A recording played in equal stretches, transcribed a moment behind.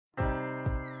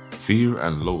Fear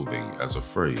and loathing as a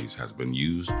phrase has been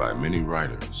used by many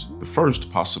writers, the first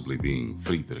possibly being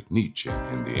Friedrich Nietzsche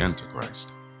in The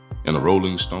Antichrist. In a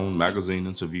Rolling Stone magazine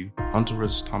interview, Hunter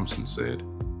S. Thompson said,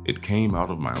 "It came out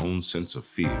of my own sense of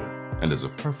fear and is a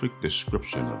perfect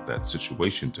description of that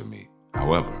situation to me.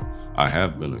 However, I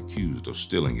have been accused of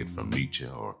stealing it from Nietzsche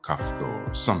or Kafka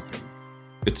or something.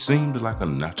 It seemed like a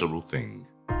natural thing."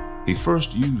 He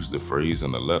first used the phrase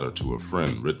in a letter to a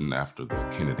friend written after the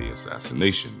Kennedy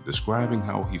assassination, describing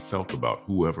how he felt about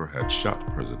whoever had shot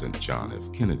President John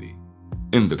F. Kennedy.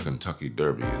 In The Kentucky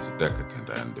Derby is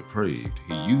Decadent and Depraved,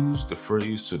 he used the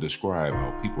phrase to describe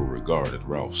how people regarded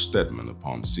Ralph Steadman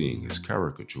upon seeing his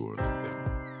caricature of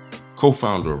them.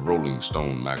 Co-founder of Rolling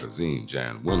Stone magazine,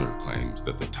 Jan Wenner, claims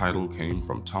that the title came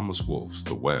from Thomas Wolfe's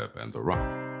The Web and the Rock.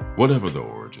 Whatever the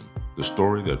origin, the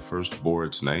story that first bore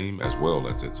its name as well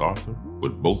as its author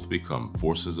would both become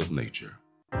forces of nature.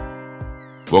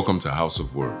 Welcome to House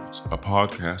of Words, a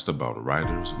podcast about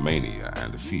writers, mania,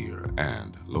 and fear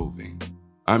and loathing.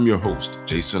 I'm your host,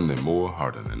 Jason Nemore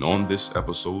Harden, and on this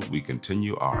episode we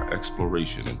continue our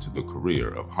exploration into the career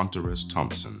of Hunter S.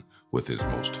 Thompson with his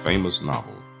most famous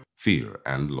novel, Fear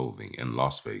and Loathing in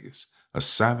Las Vegas, a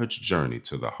savage journey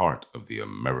to the heart of the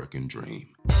American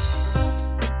dream.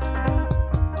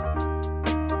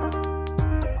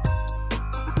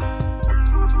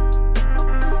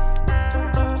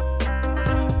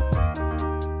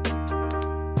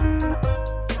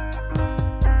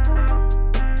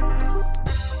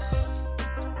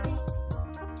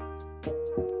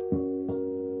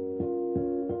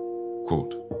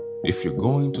 Quote, "If you're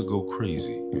going to go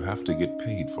crazy, you have to get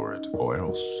paid for it, or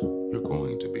else you're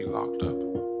going to be locked up."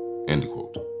 End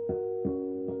quote.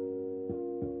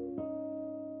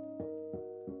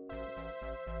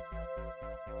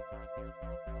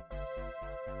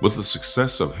 With the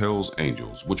success of Hell's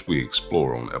Angels, which we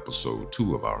explore on episode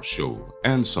 2 of our show,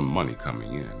 and some money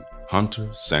coming in,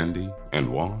 Hunter, Sandy,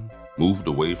 and Juan moved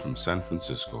away from San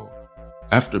Francisco.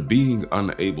 After being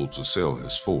unable to sell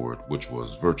his Ford, which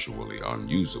was virtually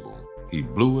unusable, he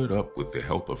blew it up with the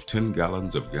help of 10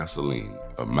 gallons of gasoline,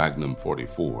 a Magnum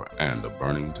 44, and a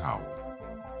burning towel.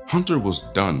 Hunter was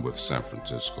done with San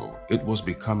Francisco. It was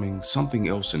becoming something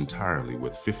else entirely,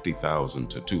 with 50,000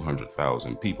 to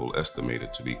 200,000 people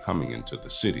estimated to be coming into the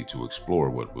city to explore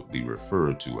what would be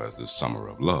referred to as the Summer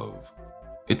of Love.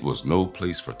 It was no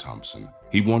place for Thompson.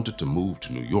 He wanted to move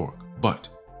to New York, but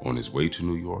on his way to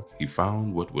New York, he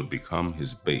found what would become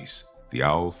his base, the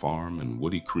Owl Farm in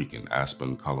Woody Creek in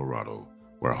Aspen, Colorado,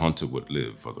 where Hunter would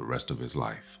live for the rest of his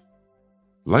life.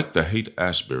 Like the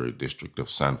Haight-Ashbury district of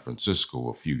San Francisco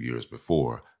a few years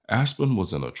before, Aspen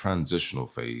was in a transitional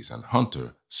phase and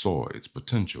Hunter saw its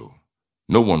potential.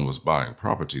 No one was buying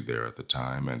property there at the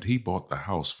time, and he bought the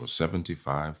house for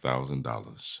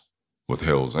 $75,000. With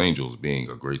Hell's Angels being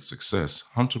a great success,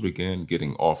 Hunter began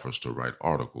getting offers to write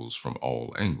articles from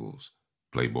all angles.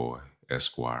 Playboy,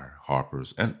 Esquire,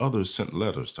 Harper's, and others sent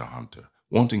letters to Hunter,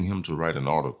 wanting him to write an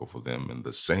article for them in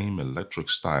the same electric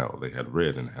style they had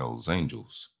read in Hell's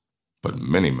Angels. But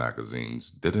many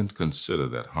magazines didn't consider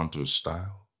that Hunter's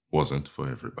style wasn't for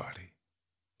everybody.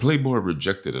 Playboy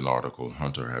rejected an article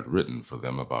Hunter had written for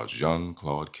them about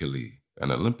Jean-Claude Kelly,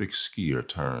 an Olympic skier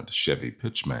turned Chevy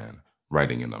pitchman,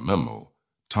 writing in a memo,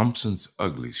 "Thompson's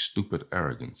ugly, stupid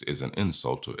arrogance is an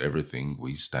insult to everything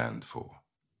we stand for."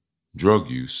 Drug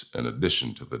use, in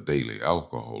addition to the daily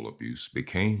alcohol abuse,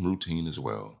 became routine as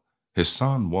well. His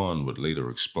son Juan would later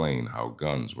explain how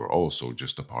guns were also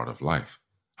just a part of life,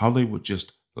 how they would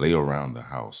just lay around the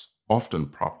house, often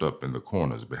propped up in the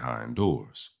corners behind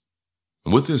doors.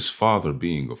 And with his father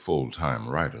being a full-time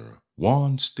writer,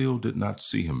 Juan still did not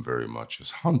see him very much,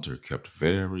 as Hunter kept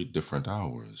very different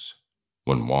hours.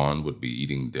 When Juan would be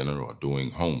eating dinner or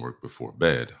doing homework before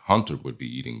bed, Hunter would be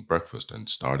eating breakfast and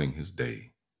starting his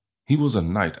day. He was a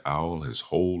night owl his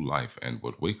whole life and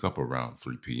would wake up around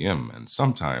 3 p.m. and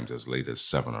sometimes as late as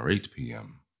 7 or 8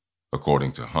 p.m.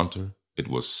 According to Hunter, it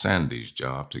was Sandy's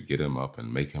job to get him up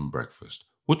and make him breakfast,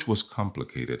 which was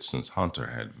complicated since Hunter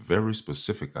had very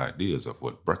specific ideas of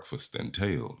what breakfast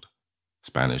entailed.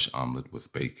 Spanish omelet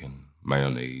with bacon,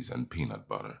 mayonnaise, and peanut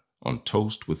butter, on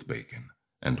toast with bacon,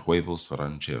 and huevos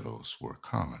rancheros were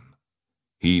common.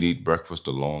 He'd eat breakfast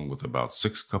along with about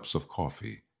 6 cups of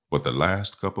coffee. With the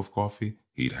last cup of coffee,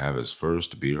 he'd have his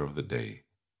first beer of the day.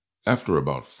 After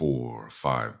about 4 or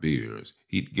 5 beers,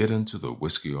 he'd get into the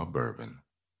whiskey or bourbon.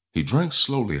 He drank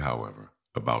slowly, however,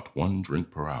 about 1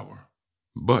 drink per hour.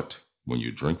 But when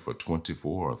you drink for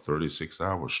 24 or 36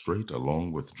 hours straight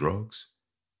along with drugs,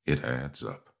 it adds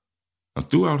up. And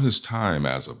throughout his time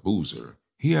as a boozer,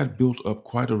 He had built up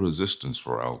quite a resistance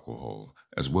for alcohol,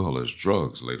 as well as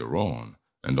drugs later on,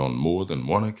 and on more than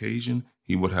one occasion,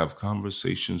 he would have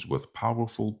conversations with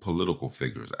powerful political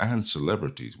figures and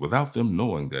celebrities without them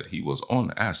knowing that he was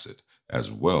on acid,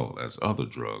 as well as other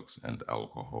drugs and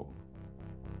alcohol.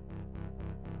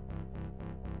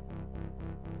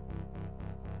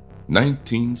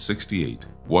 1968,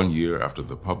 1 year after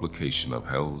the publication of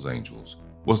Hell's Angels,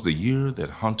 was the year that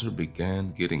Hunter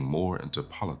began getting more into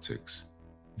politics.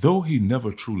 Though he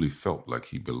never truly felt like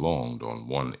he belonged on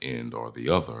one end or the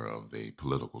other of the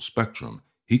political spectrum,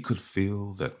 he could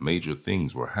feel that major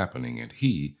things were happening and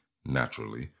he,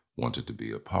 naturally, wanted to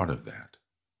be a part of that.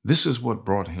 This is what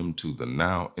brought him to the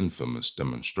now infamous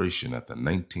demonstration at the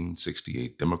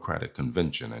 1968 Democratic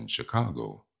Convention in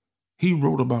Chicago. He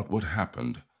wrote about what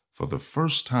happened for the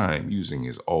first time using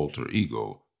his alter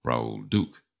ego, Raoul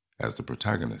Duke, as the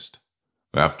protagonist.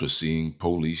 After seeing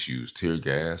police use tear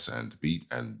gas and beat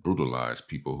and brutalize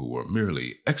people who were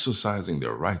merely exercising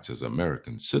their rights as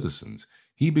American citizens,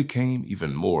 he became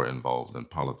even more involved in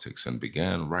politics and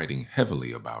began writing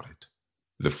heavily about it.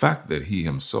 The fact that he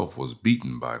himself was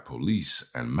beaten by police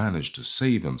and managed to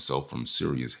save himself from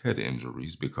serious head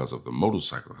injuries because of the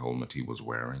motorcycle helmet he was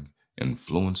wearing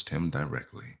influenced him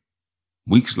directly.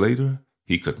 Weeks later,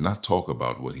 he could not talk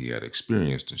about what he had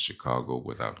experienced in Chicago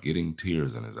without getting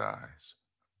tears in his eyes.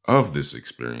 Of this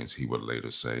experience, he would later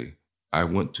say, "I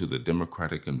went to the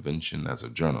Democratic Convention as a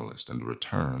journalist and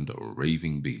returned a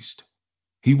raving beast."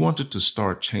 He wanted to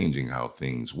start changing how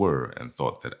things were and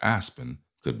thought that Aspen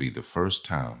could be the first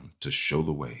town to show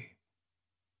the way.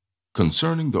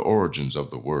 Concerning the origins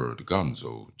of the word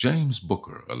gonzo, James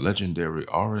Booker, a legendary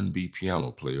R&B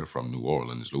piano player from New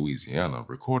Orleans, Louisiana,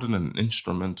 recorded an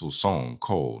instrumental song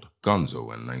called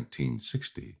Gonzo in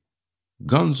 1960.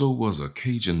 Gonzo was a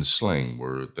Cajun slang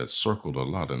word that circled a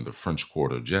lot in the French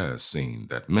Quarter jazz scene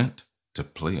that meant to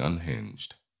play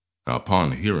unhinged. Now,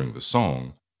 upon hearing the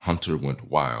song, Hunter went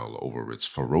wild over its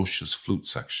ferocious flute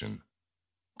section.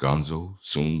 Gonzo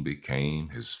soon became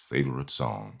his favorite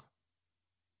song.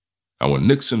 Now, when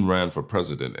Nixon ran for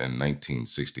president in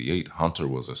 1968, Hunter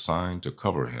was assigned to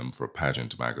cover him for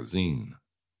Pageant magazine.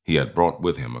 He had brought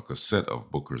with him a cassette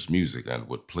of Booker's music and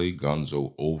would play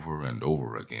Gonzo over and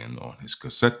over again on his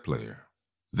cassette player.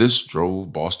 This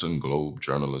drove Boston Globe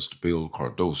journalist Bill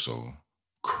Cardoso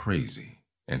crazy,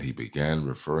 and he began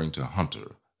referring to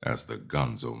Hunter as the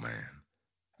Gonzo Man.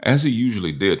 As he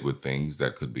usually did with things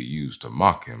that could be used to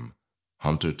mock him,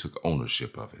 Hunter took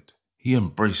ownership of it. He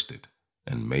embraced it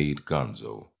and made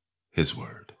Gonzo his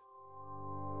word.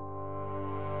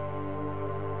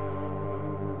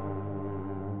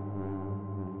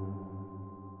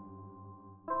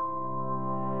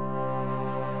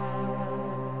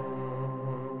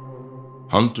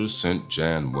 Hunter sent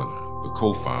Jan Wenner, the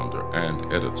co-founder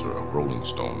and editor of Rolling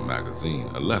Stone magazine,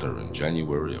 a letter in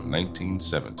January of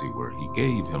 1970 where he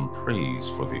gave him praise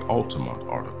for the Altamont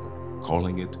article,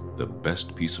 calling it the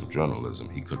best piece of journalism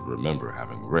he could remember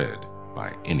having read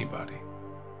by anybody.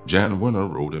 Jan Wenner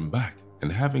wrote him back,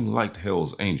 and having liked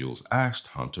Hell's Angels, asked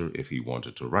Hunter if he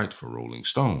wanted to write for Rolling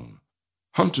Stone.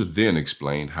 Hunter then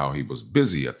explained how he was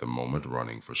busy at the moment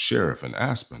running for sheriff in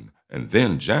Aspen, and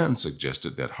then Jan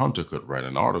suggested that Hunter could write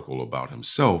an article about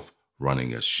himself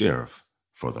running as sheriff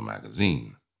for the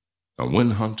magazine. Now,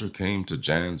 when Hunter came to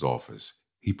Jan's office,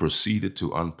 he proceeded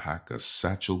to unpack a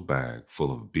satchel bag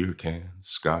full of beer cans,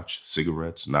 scotch,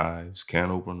 cigarettes, knives,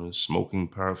 can openers, smoking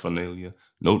paraphernalia,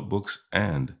 notebooks,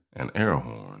 and an air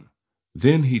horn.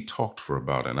 Then he talked for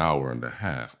about an hour and a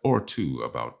half or two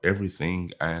about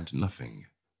everything and nothing.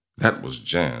 That was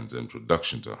Jan's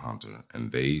introduction to Hunter,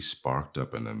 and they sparked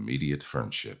up an immediate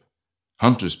friendship.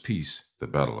 Hunter's piece, The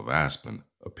Battle of Aspen,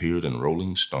 appeared in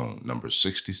Rolling Stone number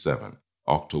 67,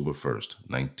 October 1st,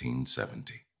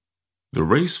 1970. The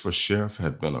race for sheriff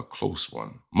had been a close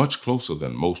one, much closer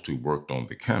than most who worked on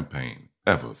the campaign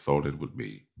ever thought it would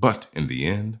be. But in the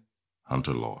end,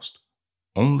 Hunter lost.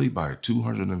 Only by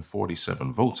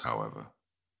 247 votes, however.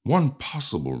 One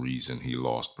possible reason he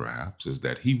lost, perhaps, is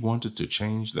that he wanted to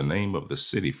change the name of the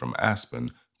city from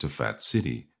Aspen to Fat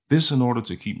City. This in order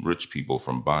to keep rich people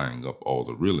from buying up all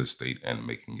the real estate and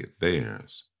making it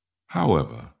theirs.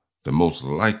 However, the most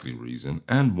likely reason,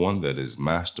 and one that is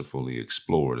masterfully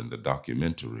explored in the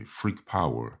documentary Freak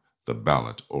Power, The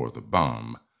Ballot or the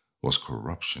Bomb, was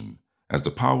corruption, as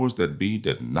the powers that be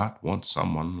did not want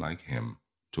someone like him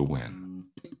to win.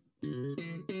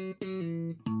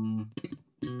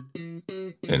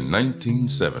 In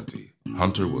 1970,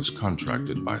 Hunter was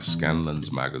contracted by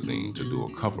Scanlan's magazine to do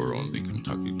a cover on the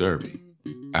Kentucky Derby.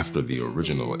 After the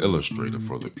original illustrator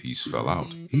for the piece fell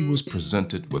out, he was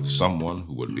presented with someone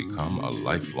who would become a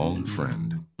lifelong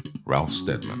friend, Ralph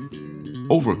Steadman.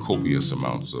 Over copious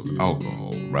amounts of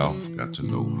alcohol, Ralph got to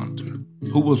know Hunter,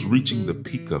 who was reaching the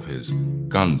peak of his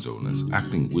gonzo-ness,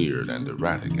 acting weird and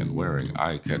erratic and wearing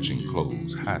eye-catching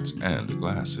clothes, hats, and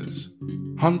glasses.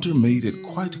 Hunter made it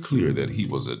quite clear that he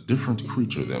was a different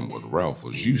creature than what Ralph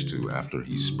was used to after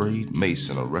he sprayed mace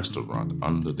in a restaurant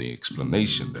under the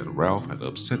explanation that Ralph had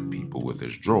upset people with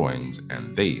his drawings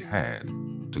and they had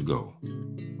to go.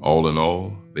 All in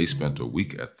all, they spent a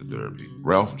week at the Derby,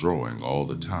 Ralph drawing all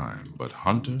the time, but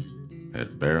Hunter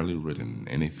had barely written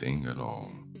anything at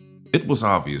all. It was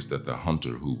obvious that the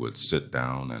Hunter who would sit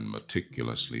down and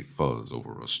meticulously fuzz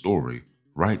over a story,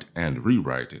 write and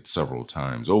rewrite it several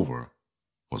times over,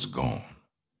 was gone.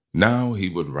 Now he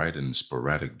would write in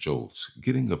sporadic jolts,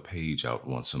 getting a page out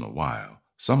once in a while,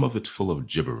 some of it full of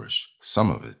gibberish,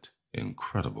 some of it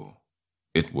incredible.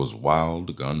 It was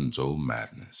wild gonzo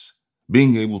madness.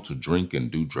 Being able to drink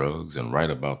and do drugs and write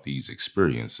about these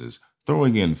experiences,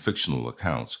 throwing in fictional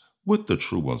accounts, with the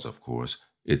true ones of course,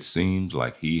 it seemed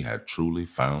like he had truly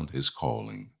found his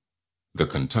calling. The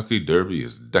Kentucky Derby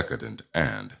is decadent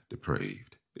and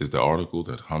depraved, is the article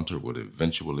that Hunter would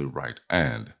eventually write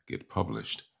and get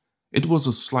published. It was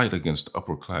a slight against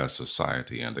upper-class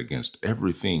society and against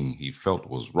everything he felt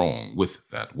was wrong with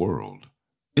that world.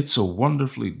 It's a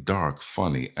wonderfully dark,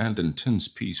 funny, and intense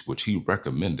piece which he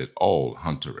recommended all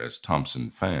Hunter S. Thompson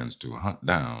fans to hunt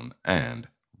down and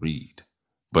read.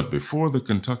 But before the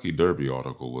Kentucky Derby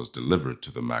article was delivered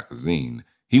to the magazine,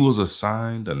 he was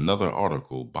assigned another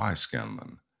article by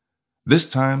Scanlon. This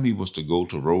time he was to go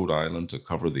to Rhode Island to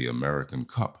cover the American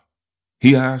Cup.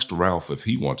 He asked Ralph if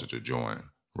he wanted to join.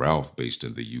 Ralph, based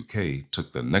in the UK,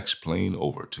 took the next plane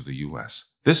over to the US.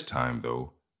 This time,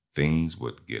 though, things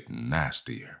would get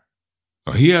nastier.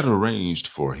 He had arranged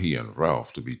for he and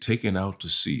Ralph to be taken out to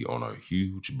sea on a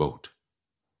huge boat.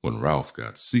 When Ralph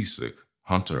got seasick,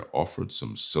 Hunter offered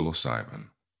some psilocybin.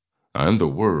 In the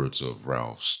words of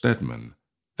Ralph Steadman,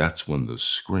 that's when the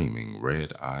screaming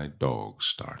red-eyed dog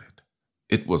started.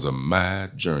 It was a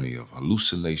mad journey of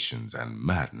hallucinations and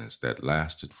madness that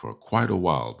lasted for quite a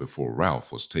while before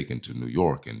Ralph was taken to New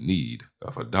York in need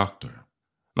of a doctor.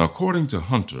 Now, according to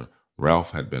Hunter,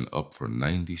 Ralph had been up for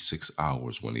 96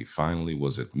 hours when he finally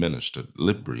was administered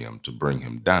Librium to bring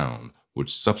him down,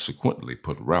 which subsequently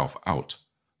put Ralph out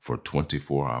for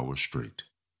 24 hours straight.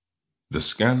 The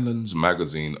Scanlon's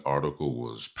magazine article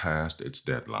was past its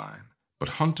deadline, but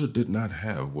Hunter did not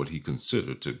have what he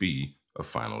considered to be a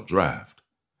final draft.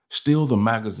 Still, the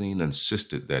magazine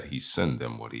insisted that he send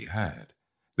them what he had.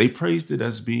 They praised it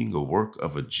as being a work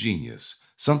of a genius,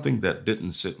 something that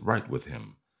didn't sit right with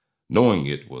him. Knowing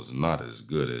it was not as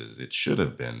good as it should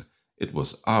have been, it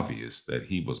was obvious that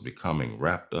he was becoming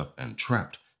wrapped up and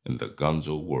trapped in the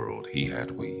gonzo world he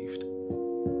had weaved.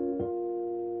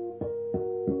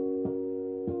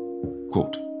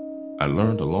 Quote, I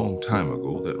learned a long time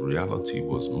ago that reality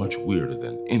was much weirder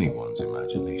than anyone's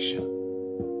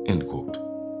imagination. End quote.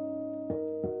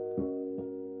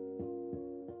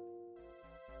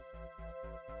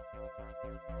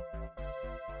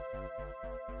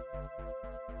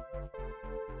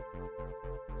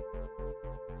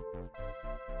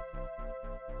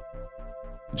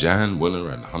 Jan Winner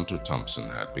and Hunter Thompson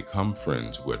had become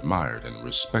friends who admired and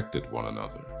respected one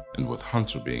another, and with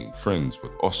Hunter being friends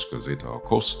with Oscar Zeta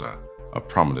Acosta, a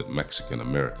prominent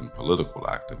Mexican-American political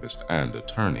activist and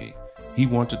attorney, he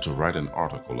wanted to write an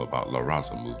article about La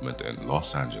Raza movement in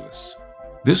Los Angeles.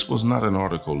 This was not an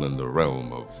article in the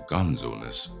realm of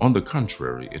gonzo-ness. On the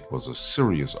contrary, it was a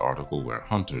serious article where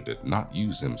Hunter did not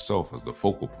use himself as the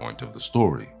focal point of the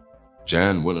story.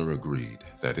 Jan Winner agreed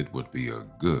that it would be a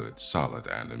good, solid,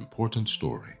 and important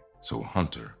story, so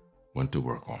Hunter went to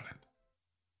work on it.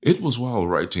 It was while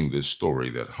writing this story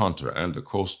that Hunter and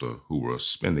Acosta, who were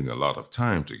spending a lot of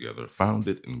time together, found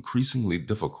it increasingly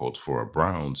difficult for a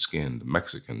brown-skinned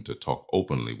Mexican to talk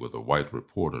openly with a white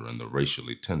reporter in the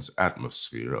racially tense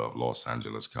atmosphere of Los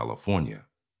Angeles, California.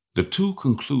 The two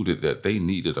concluded that they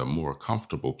needed a more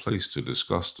comfortable place to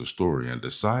discuss the story and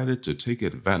decided to take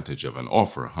advantage of an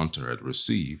offer Hunter had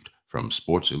received from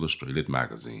Sports Illustrated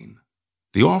magazine.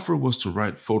 The offer was to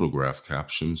write photograph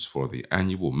captions for the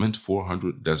annual Mint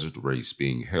 400 Desert Race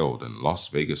being held in Las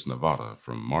Vegas, Nevada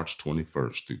from March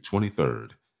 21st through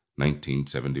 23rd,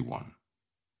 1971.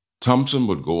 Thompson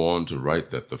would go on to write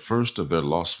that the first of their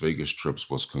Las Vegas trips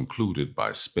was concluded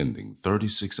by spending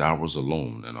 36 hours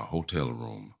alone in a hotel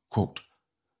room, quote,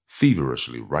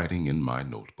 feverishly writing in my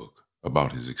notebook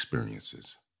about his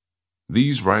experiences.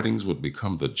 These writings would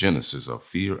become the genesis of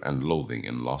Fear and Loathing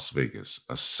in Las Vegas,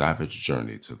 a savage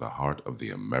journey to the heart of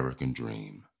the American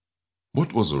dream.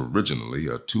 What was originally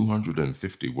a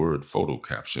 250-word photo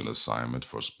caption assignment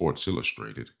for Sports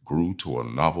Illustrated grew to a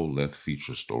novel-length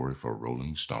feature story for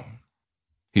Rolling Stone.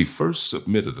 He first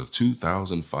submitted a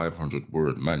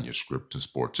 2,500-word manuscript to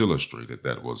Sports Illustrated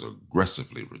that was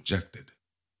aggressively rejected.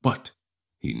 But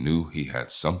he knew he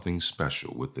had something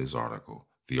special with this article.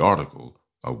 The article,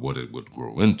 of what it would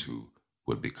grow into,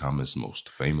 would become his most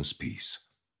famous piece.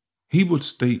 He would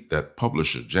state that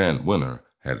publisher Jan Winter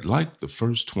had liked the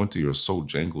first 20 or so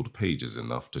jangled pages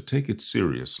enough to take it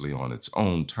seriously on its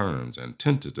own terms and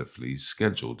tentatively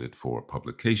scheduled it for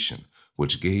publication,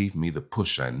 which gave me the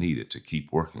push I needed to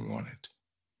keep working on it.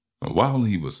 While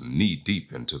he was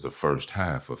knee-deep into the first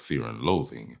half of Fear and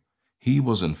Loathing, he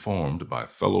was informed by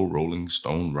fellow Rolling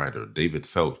Stone writer David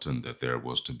Felton that there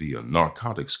was to be a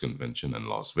narcotics convention in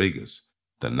Las Vegas,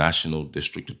 the National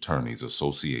District Attorneys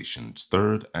Association's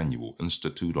third annual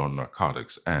Institute on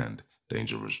Narcotics and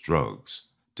Dangerous Drugs,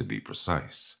 to be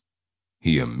precise.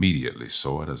 He immediately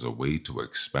saw it as a way to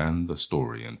expand the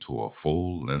story into a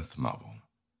full-length novel.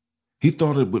 He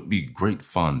thought it would be great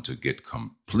fun to get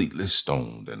completely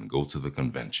stoned and go to the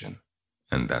convention,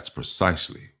 and that's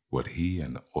precisely what he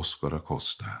and Oscar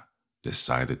Acosta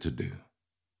decided to do.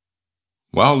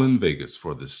 While in Vegas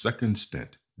for the second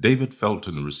stint, David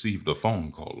Felton received a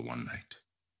phone call one night.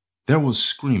 There was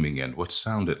screaming and what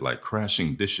sounded like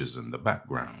crashing dishes in the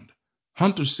background.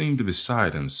 Hunter seemed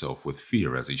beside himself with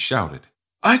fear as he shouted,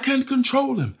 "I can't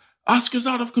control him! Oscar's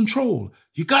out of control!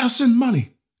 You gotta send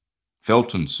money!"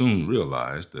 Felton soon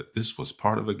realized that this was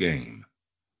part of a game.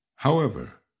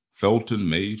 However, Felton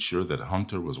made sure that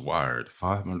Hunter was wired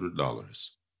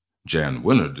 $500. Jan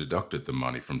Winter deducted the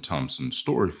money from Thompson's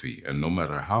story fee, and no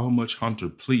matter how much Hunter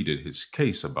pleaded his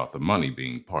case about the money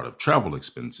being part of travel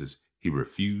expenses, he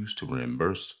refused to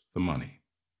reimburse the money.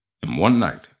 And one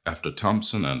night, after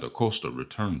Thompson and Acosta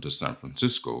returned to San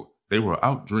Francisco, they were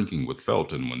out drinking with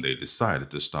Felton when they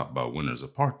decided to stop by Winter's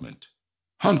apartment.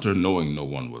 Hunter, knowing no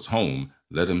one was home,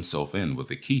 let himself in with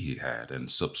the key he had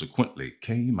and subsequently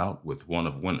came out with one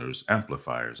of Winter's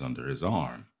amplifiers under his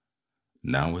arm.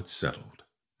 "Now it's settled,"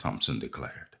 Thompson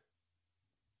declared.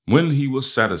 When he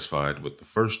was satisfied with the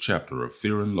first chapter of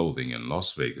Fear and Loathing in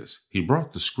Las Vegas, he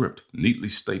brought the script, neatly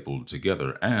stapled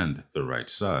together and the right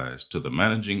size, to the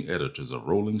managing editors of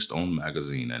Rolling Stone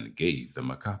magazine and gave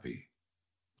them a copy.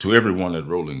 To everyone at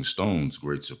Rolling Stone's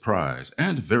great surprise,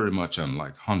 and very much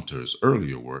unlike Hunter's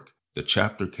earlier work, the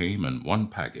chapter came in one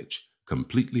package,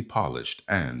 completely polished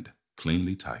and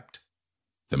cleanly typed.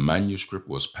 The manuscript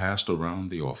was passed around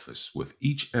the office, with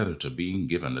each editor being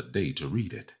given a day to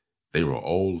read it. They were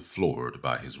all floored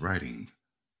by his writing.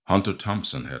 Hunter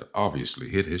Thompson had obviously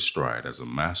hit his stride as a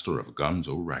master of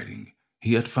gonzo writing.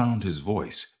 He had found his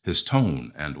voice, his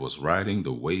tone, and was riding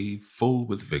the wave full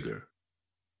with vigor.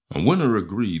 Winter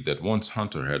agreed that once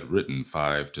Hunter had written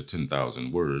 5,000 to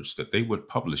 10,000 words, that they would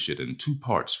publish it in 2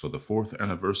 parts for the 4th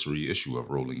anniversary issue of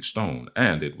Rolling Stone,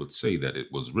 and it would say that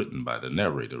it was written by the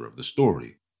narrator of the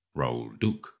story, Raoul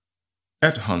Duke.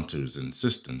 At Hunter's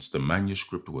insistence, the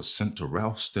manuscript was sent to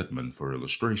Ralph Steadman for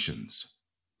illustrations.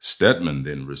 Steadman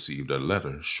then received a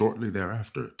letter shortly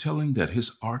thereafter telling that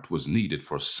his art was needed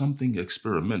for something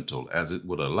experimental, as it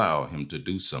would allow him to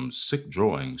do some sick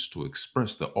drawings to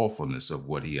express the awfulness of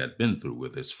what he had been through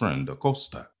with his friend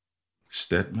Acosta.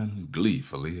 Steadman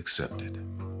gleefully accepted.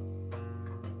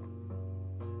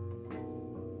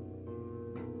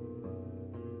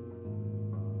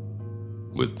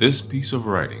 With this piece of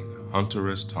writing, Hunter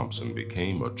S. Thompson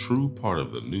became a true part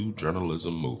of the new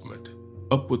journalism movement,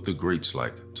 up with the greats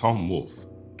like Tom Wolfe,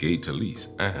 Gay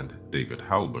Talese, and David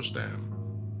Halberstam.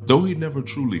 Though he never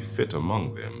truly fit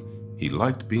among them, he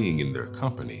liked being in their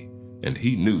company, and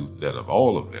he knew that of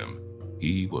all of them,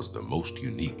 he was the most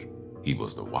unique. He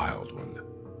was the wild one,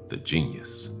 the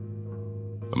genius.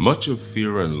 Much of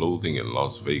Fear and Loathing in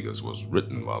Las Vegas was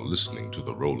written while listening to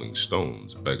the Rolling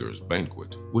Stones' Beggar's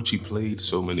Banquet, which he played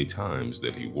so many times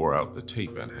that he wore out the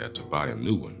tape and had to buy a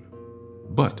new one.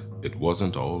 But it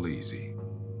wasn't all easy.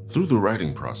 Through the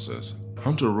writing process,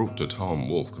 Hunter wrote to Tom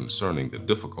Wolfe concerning the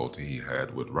difficulty he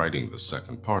had with writing the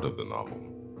second part of the novel.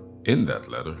 In that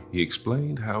letter, he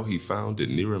explained how he found it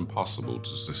near impossible to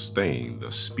sustain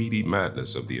the speedy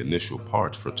madness of the initial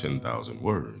part for 10,000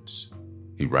 words.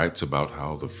 He writes about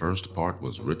how the first part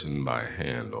was written by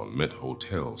hand on Mint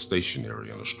Hotel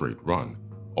stationery in a straight run,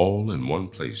 all in one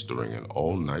place during an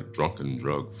all-night drunken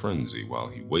drug frenzy while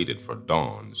he waited for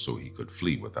dawn so he could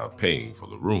flee without paying for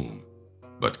the room.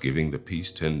 But giving the piece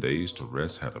 10 days to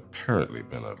rest had apparently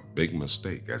been a big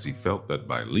mistake, as he felt that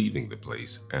by leaving the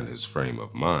place and his frame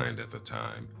of mind at the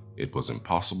time, it was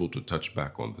impossible to touch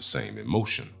back on the same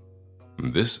emotion.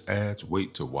 This adds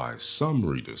weight to why some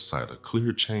readers cite a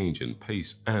clear change in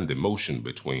pace and emotion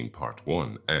between Part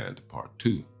 1 and Part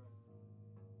 2.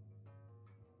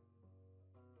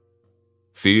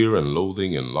 Fear and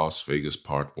Loathing in Las Vegas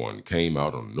Part 1 came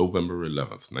out on November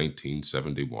 11,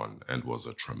 1971, and was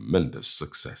a tremendous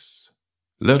success.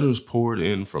 Letters poured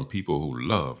in from people who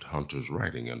loved Hunter's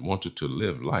writing and wanted to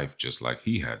live life just like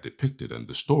he had depicted in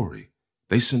the story.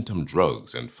 They sent him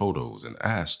drugs and photos and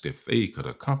asked if they could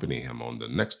accompany him on the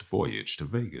next voyage to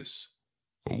Vegas.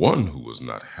 One who was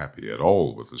not happy at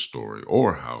all with the story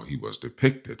or how he was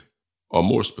depicted, or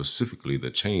more specifically the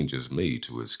changes made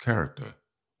to his character,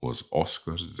 was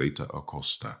Oscar Zeta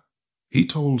Acosta. He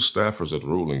told staffers at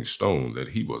Rolling Stone that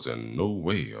he was in no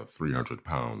way a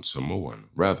 300-pound Samoan.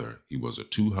 Rather, he was a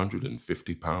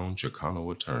 250-pound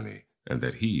Chicano attorney, and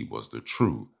that he was the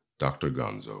true Dr.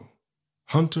 Gonzo.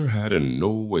 Hunter had in no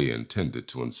way intended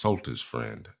to insult his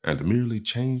friend, and merely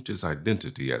changed his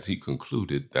identity as he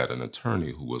concluded that an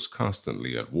attorney who was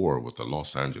constantly at war with the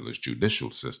Los Angeles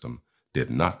judicial system did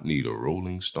not need a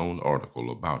Rolling Stone article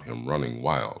about him running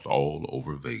wild all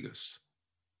over Vegas.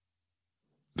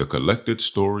 The collected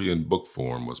story in book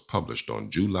form was published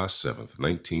on July 7,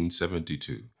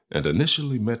 1972, and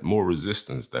initially met more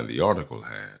resistance than the article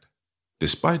had.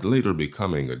 Despite later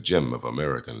becoming a gem of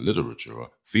American literature,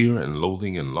 Fear and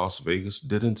Loathing in Las Vegas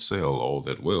didn't sell all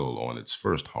that well on its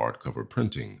first hardcover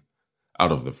printing.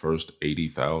 Out of the first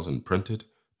 80,000 printed,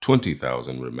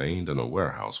 20,000 remained in a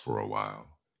warehouse for a while.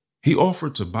 He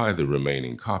offered to buy the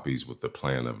remaining copies with the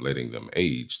plan of letting them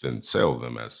age, then sell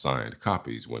them as signed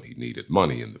copies when he needed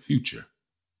money in the future.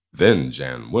 Then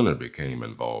Jan Winter became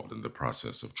involved in the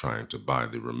process of trying to buy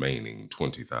the remaining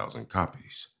 20,000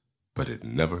 copies, but it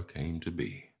never came to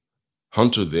be.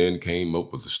 Hunter then came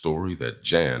up with the story that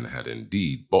Jan had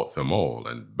indeed bought them all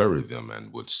and buried them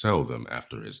and would sell them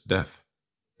after his death.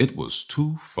 It was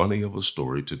too funny of a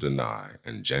story to deny,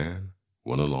 and Jan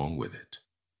went along with it.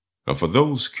 Now, for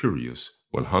those curious,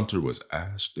 when Hunter was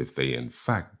asked if they in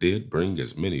fact did bring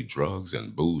as many drugs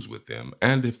and booze with them,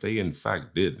 and if they in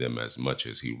fact did them as much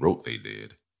as he wrote they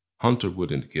did, Hunter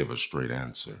wouldn't give a straight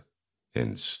answer.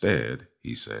 Instead,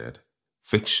 he said,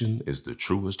 "Fiction is the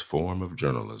truest form of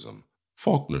journalism."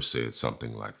 Faulkner said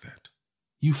something like that.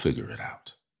 You figure it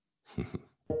out.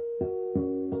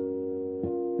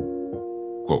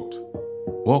 Quote,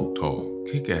 "Walk tall,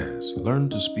 kick ass, learn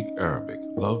to speak Arabic,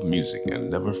 love music, and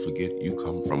never forget you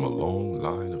come from a long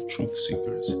line of truth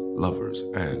seekers, lovers,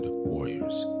 and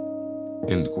warriors."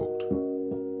 End quote.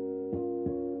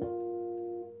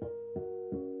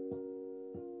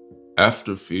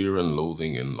 After Fear and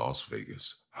Loathing in Las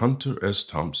Vegas, Hunter S.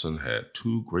 Thompson had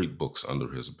 2 great books under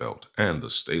his belt and a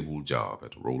stable job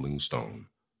at Rolling Stone.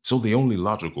 So the only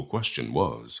logical question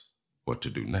was, what to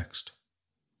do next?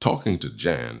 Talking to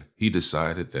Jan, he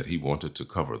decided that he wanted to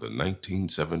cover the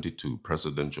 1972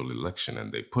 presidential election,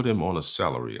 and they put him on a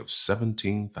salary of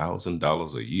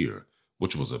 $17,000 a year,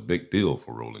 which was a big deal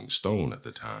for Rolling Stone at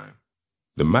the time.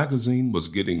 The magazine was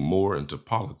getting more into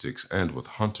politics, and with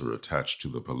Hunter attached to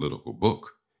the political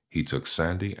book, he took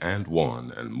Sandy and Juan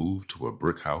and moved to a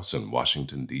brick house in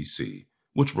Washington, D.C.,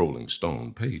 which Rolling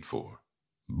Stone paid for.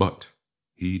 But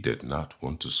he did not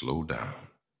want to slow down.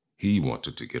 He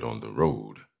wanted to get on the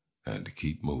road and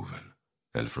keep moving,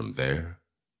 and from there,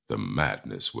 the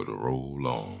madness would roll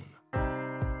on.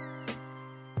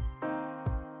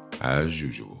 As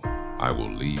usual, I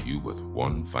will leave you with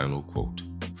one final quote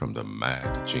from the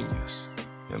mad genius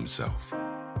himself.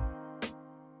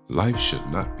 Life should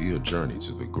not be a journey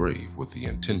to the grave with the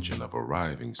intention of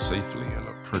arriving safely in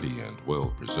a pretty and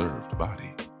well-preserved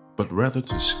body, but rather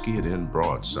to skid in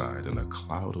broadside in a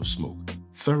cloud of smoke,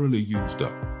 thoroughly used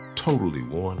up, totally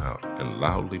worn out, and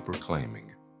loudly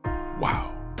proclaiming,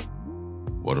 "Wow,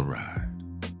 what a ride."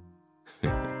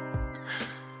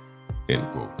 End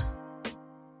quote.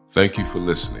 Thank you for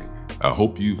listening. I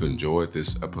hope you've enjoyed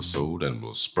this episode and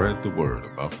will spread the word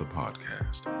about the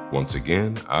podcast. Once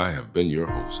again, I have been your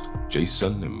host,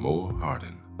 Jason Moore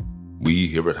Harden. We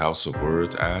here at House of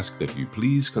Words ask that you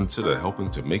please consider helping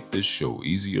to make this show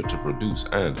easier to produce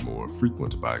and more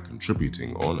frequent by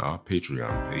contributing on our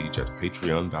Patreon page at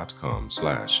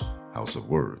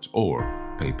patreon.com/houseofwords or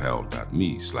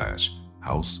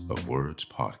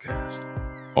paypal.me/houseofwordspodcast.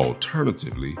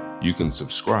 Alternatively, you can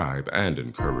subscribe and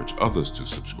encourage others to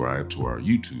subscribe to our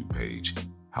YouTube page,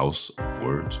 House of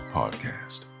Words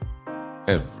Podcast.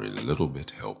 Every little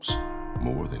bit helps,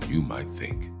 more than you might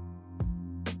think.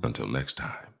 Until next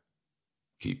time,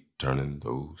 Keep turning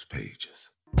those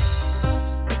pages.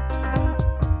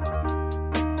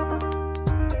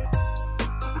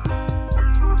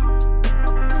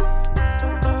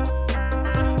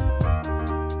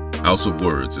 House of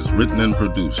Words is written and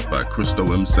produced by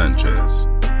Cristo M. Sanchez,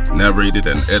 narrated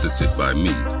and edited by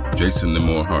me, Jason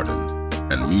Nemore Hardin,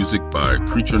 and music by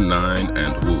Creature 9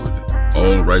 and Wood.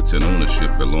 All rights and ownership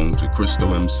belong to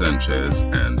Cristo M. Sanchez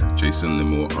and Jason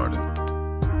Nemore Hardin.